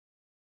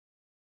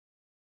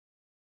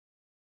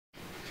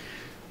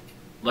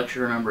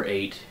lecture number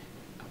 8,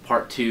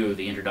 part 2 of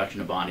the Introduction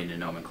to Bonding and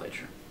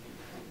Nomenclature.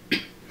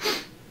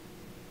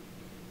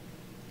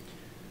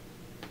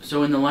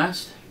 So in the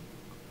last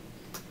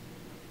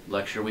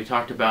lecture we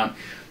talked about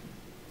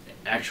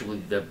actually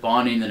the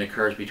bonding that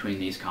occurs between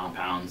these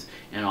compounds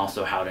and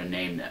also how to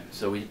name them.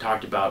 So we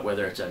talked about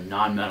whether it's a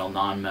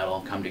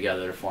non-metal come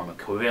together to form a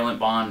covalent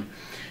bond,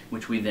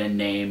 which we then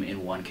name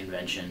in one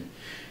convention,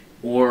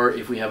 or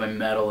if we have a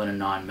metal and a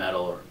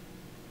non-metal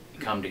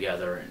come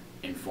together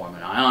and form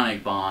an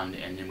ionic bond,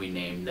 and then we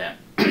name them.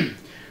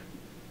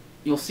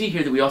 You'll see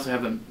here that we also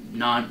have a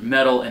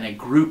non-metal and a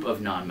group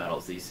of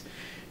non-metals. These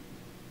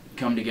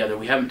come together.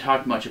 We haven't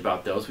talked much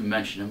about those. We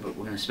mentioned them, but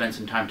we're going to spend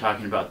some time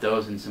talking about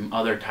those and some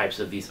other types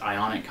of these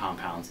ionic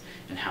compounds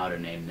and how to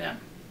name them.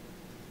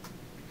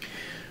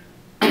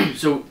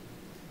 So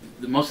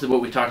most of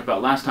what we talked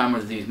about last time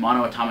was these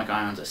monoatomic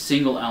ions, a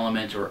single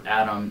element or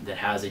atom that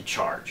has a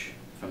charge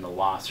from the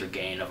loss or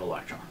gain of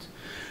electrons.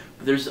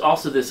 But there's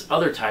also this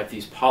other type,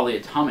 these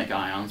polyatomic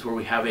ions, where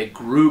we have a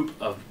group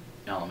of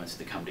elements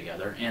that come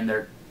together,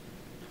 and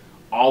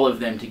all of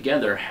them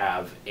together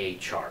have a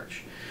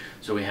charge.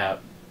 So we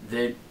have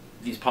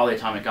these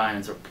polyatomic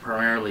ions are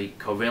primarily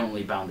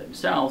covalently bound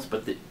themselves,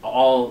 but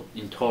all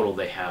in total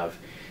they have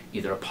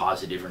either a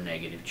positive or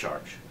negative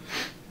charge.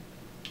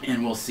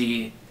 And we'll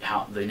see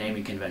how the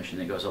naming convention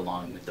that goes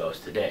along with those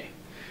today.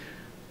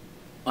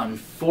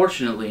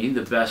 Unfortunately,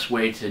 the best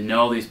way to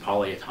know these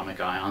polyatomic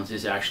ions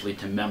is actually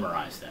to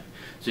memorize them.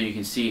 So you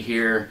can see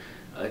here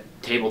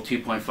table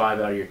 2.5 out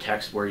of your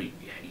text where it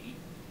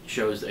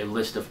shows a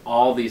list of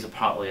all these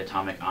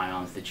polyatomic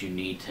ions that you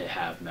need to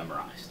have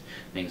memorized.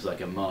 Things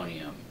like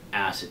ammonium,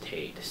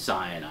 acetate,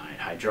 cyanide,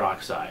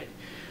 hydroxide,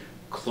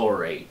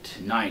 chlorate,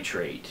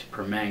 nitrate,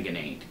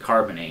 permanganate,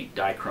 carbonate,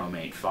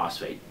 dichromate,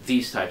 phosphate,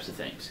 these types of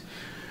things.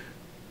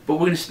 But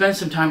we're going to spend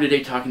some time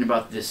today talking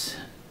about these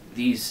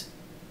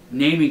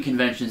naming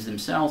conventions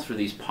themselves for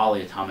these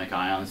polyatomic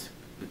ions,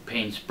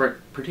 paying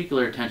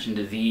particular attention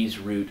to these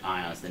root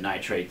ions, the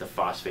nitrate, the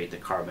phosphate, the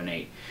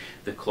carbonate,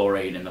 the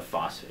chlorate, and the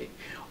phosphate.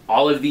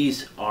 All of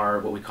these are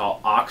what we call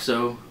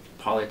oxo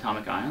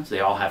polyatomic ions. They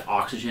all have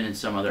oxygen and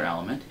some other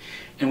element,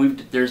 and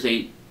there's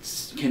a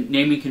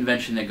naming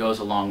convention that goes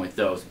along with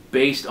those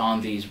based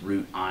on these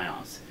root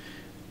ions,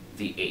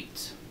 the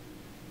 8s.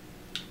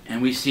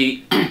 And we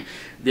see that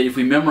if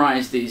we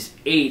memorize these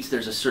 8s,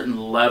 there's a certain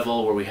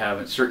level where we have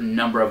a certain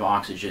number of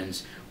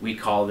oxygens. We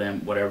call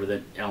them whatever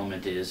the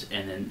element is,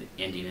 and then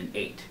ending in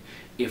 8.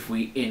 If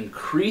we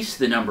increase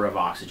the number of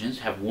oxygens,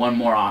 have one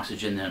more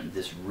oxygen than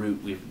this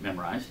root we've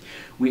memorized,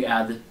 we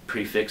add the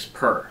prefix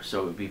per,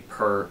 so it would be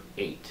per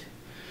 8.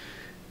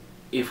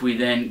 If we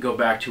then go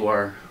back to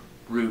our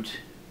root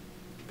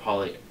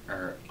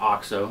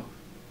oxo,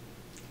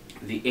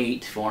 the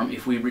 8 form,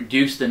 if we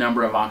reduce the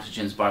number of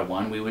oxygens by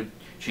 1, we would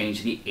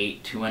change the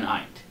 8 to an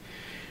ite.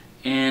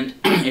 And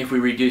if we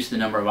reduce the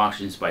number of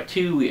oxygens by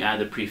 2, we add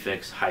the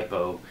prefix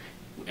hypo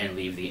and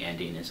leave the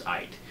ending as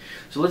ite.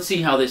 So let's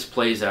see how this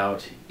plays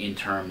out in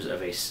terms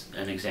of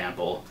an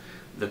example,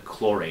 the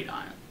chlorate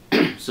ion.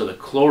 So the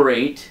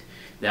chlorate,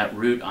 that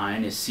root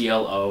ion, is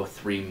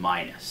ClO3-.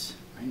 Right?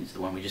 It's the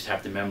one we just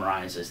have to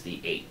memorize as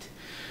the 8.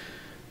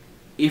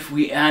 If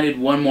we added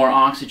one more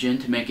oxygen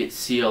to make it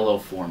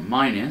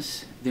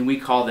ClO4-, then we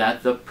call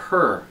that the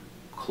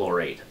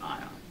perchlorate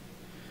ion.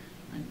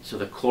 Right? So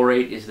the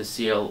chlorate is the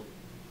ClO3-.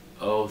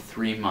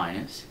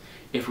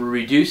 If we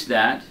reduce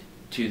that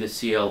to the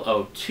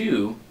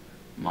ClO2-,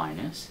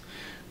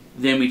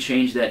 then we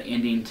change that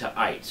ending to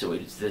ite. So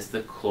it's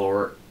the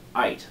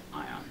chlorite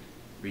ion.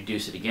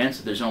 Reduce it again,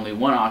 so there's only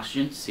one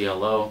oxygen,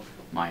 ClO-.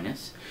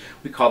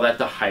 We call that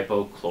the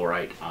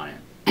hypochlorite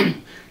ion.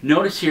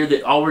 Notice here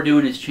that all we're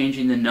doing is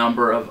changing the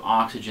number of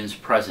oxygens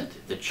present.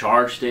 The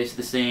charge stays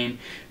the same,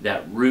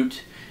 that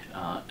root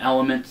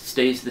element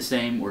stays the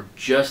same, we're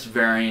just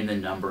varying the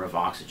number of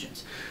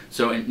oxygens.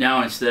 So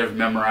now instead of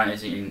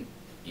memorizing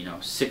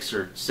 6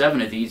 or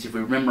 7 of these, if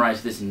we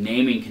memorize this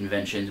naming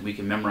convention, we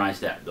can memorize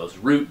those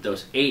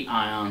 8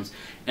 ions,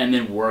 and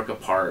then work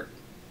apart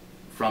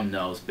from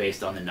those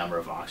based on the number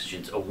of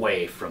oxygens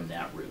away from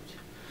that root.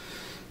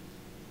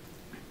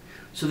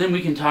 So then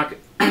we can talk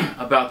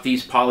about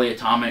these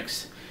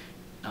polyatomics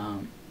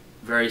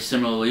very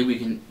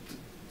similarly.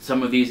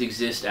 Some of these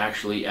exist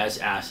actually as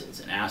acids.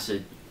 An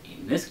acid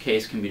in this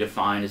case can be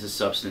defined as a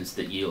substance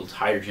that yields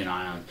hydrogen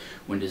ions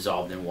when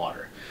dissolved in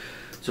water.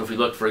 So if we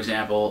look, for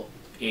example,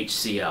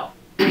 HCl.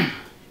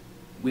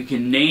 We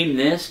can name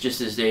this just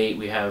as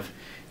we have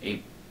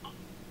a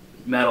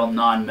metal,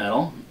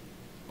 non-metal,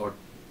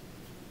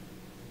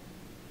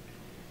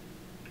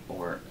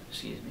 or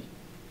excuse me.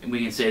 And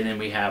we can say then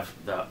we have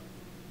the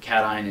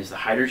cation is the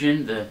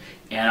hydrogen, the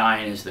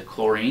anion is the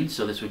chlorine,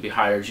 so this would be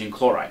hydrogen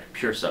chloride, a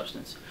pure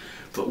substance.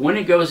 But when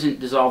it goes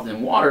dissolved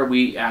in water,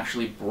 we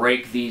actually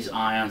break these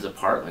ions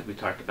apart, like we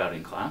talked about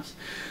in class.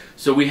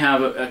 So we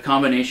have a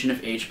combination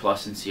of H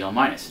plus and Cl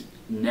minus.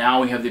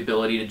 Now we have the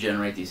ability to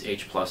generate these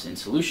H plus in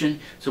solution,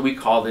 so we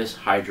call this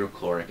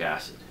hydrochloric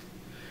acid.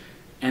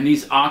 And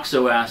these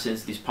oxo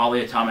acids, these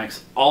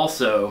polyatomics,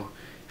 also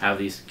have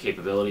these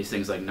capabilities,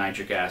 things like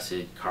nitric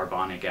acid,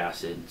 carbonic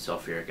acid,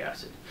 sulfuric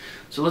acid.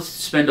 So let's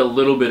spend a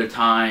little bit of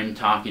time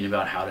talking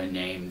about how to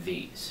name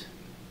these.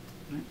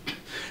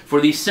 For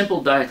these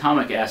simple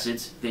diatomic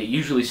acids, they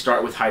usually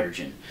start with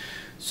hydrogen.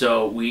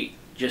 So we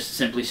just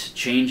simply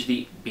change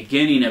the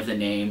beginning of the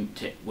name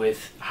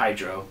with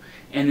hydro,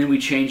 and then we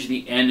change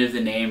the end of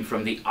the name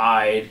from the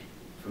 "ide,"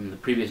 from the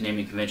previous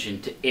naming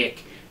convention, to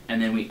 "ic,"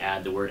 and then we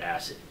add the word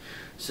acid.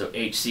 So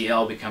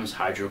HCl becomes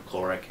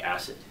hydrochloric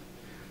acid.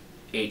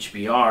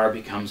 HBr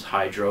becomes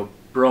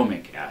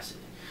hydrobromic acid.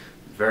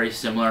 Very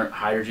similar,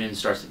 hydrogen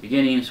starts at the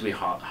beginning, so we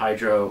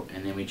hydro,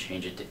 and then we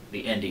change it to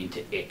the ending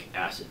to "ic"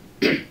 acid.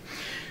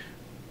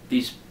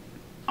 These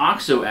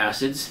oxo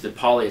acids, the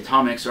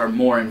polyatomics, are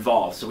more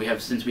involved. So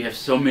since we have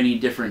so many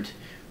different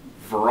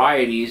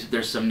varieties,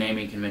 there's some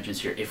naming conventions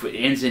here. If it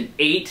ends in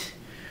 "ate,"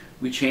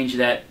 we change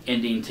that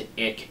ending to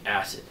 "ic"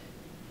 acid.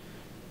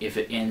 If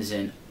it ends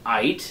in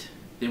 "ite,"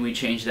 then we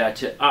change that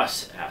to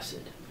 "us"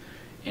 acid.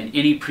 And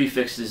any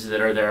prefixes that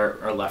are there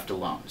are left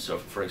alone. So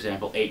for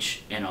example,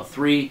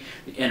 HNO3,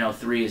 the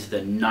NO3 is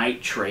the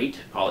nitrate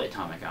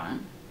polyatomic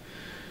ion.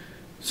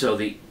 So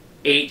the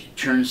 "ate"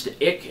 turns to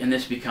 "ic," and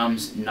this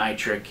becomes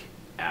nitric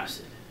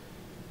acid.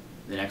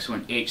 The next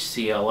one,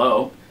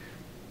 HClO.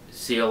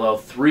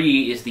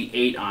 ClO3 is the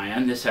 8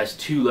 ion. This has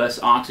 2 less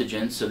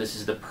oxygens, so this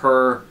is the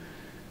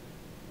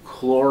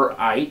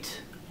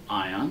perchlorite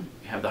ion.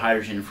 We have the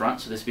hydrogen in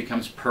front, so this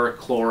becomes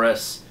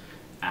perchlorous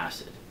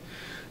acid.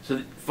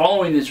 So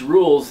following these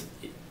rules,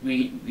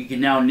 we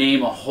can now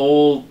name a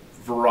whole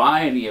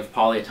variety of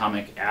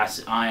polyatomic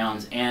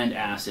ions and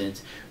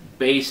acids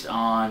based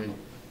on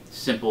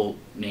simple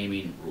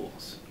naming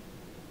rules.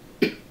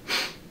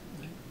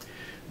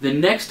 The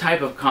next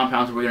type of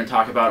compounds we're going to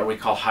talk about are what we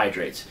call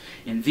hydrates.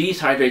 In these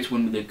hydrates,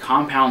 when the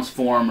compounds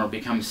form or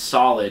become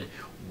solid,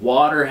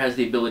 water has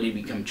the ability to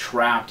become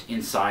trapped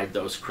inside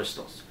those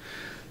crystals.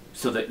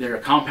 So that they're a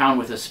compound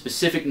with a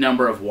specific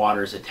number of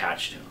waters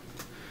attached to them.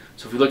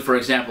 So if we look, for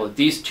example, at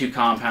these two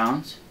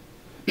compounds,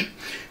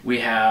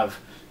 we have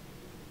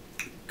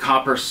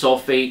copper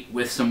sulfate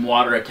with some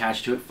water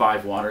attached to it,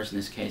 5 waters in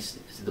this case,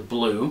 is the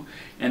blue,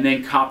 and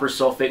then copper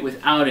sulfate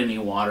without any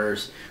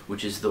waters,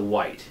 which is the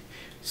white.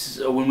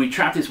 So when we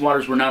trap these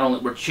waters, we're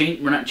not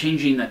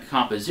changing the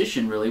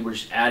composition really, we're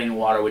just adding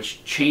water,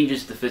 which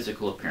changes the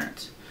physical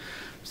appearance.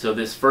 So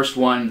this first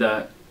one,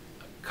 the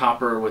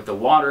copper with the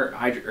water,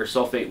 or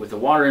sulfate with the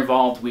water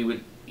involved,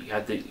 you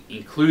have to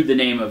include the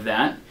name of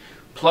that,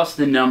 plus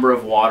the number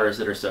of waters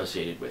that are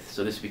associated with.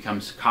 So this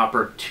becomes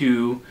copper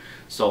 2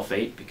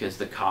 sulfate, because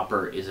the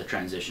copper is a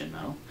transition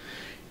metal.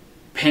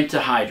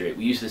 Pentahydrate,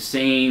 we use the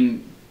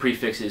same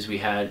prefixes we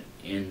had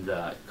in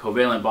the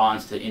covalent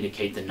bonds to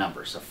indicate the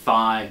number. So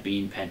 5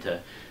 being penta,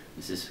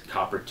 this is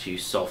copper 2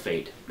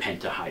 sulfate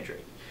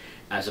pentahydrate.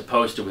 As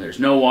opposed to when there's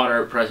no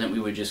water present, we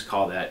would just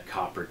call that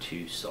copper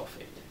 2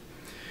 sulfate.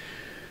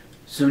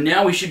 So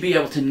now we should be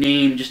able to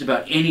name just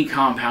about any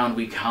compound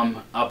we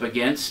come up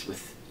against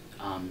with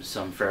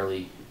some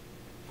fairly,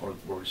 or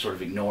we're sort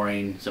of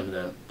ignoring some of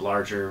the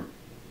larger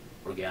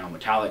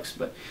organometallics,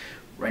 but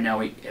right now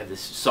we have this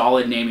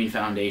solid naming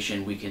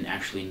foundation. We can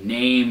actually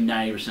name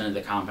 90% of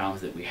the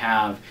compounds that we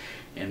have,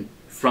 and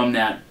from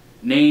that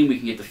name we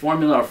can get the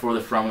formula, or for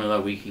the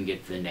formula we can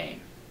get the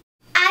name.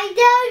 I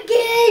don't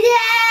get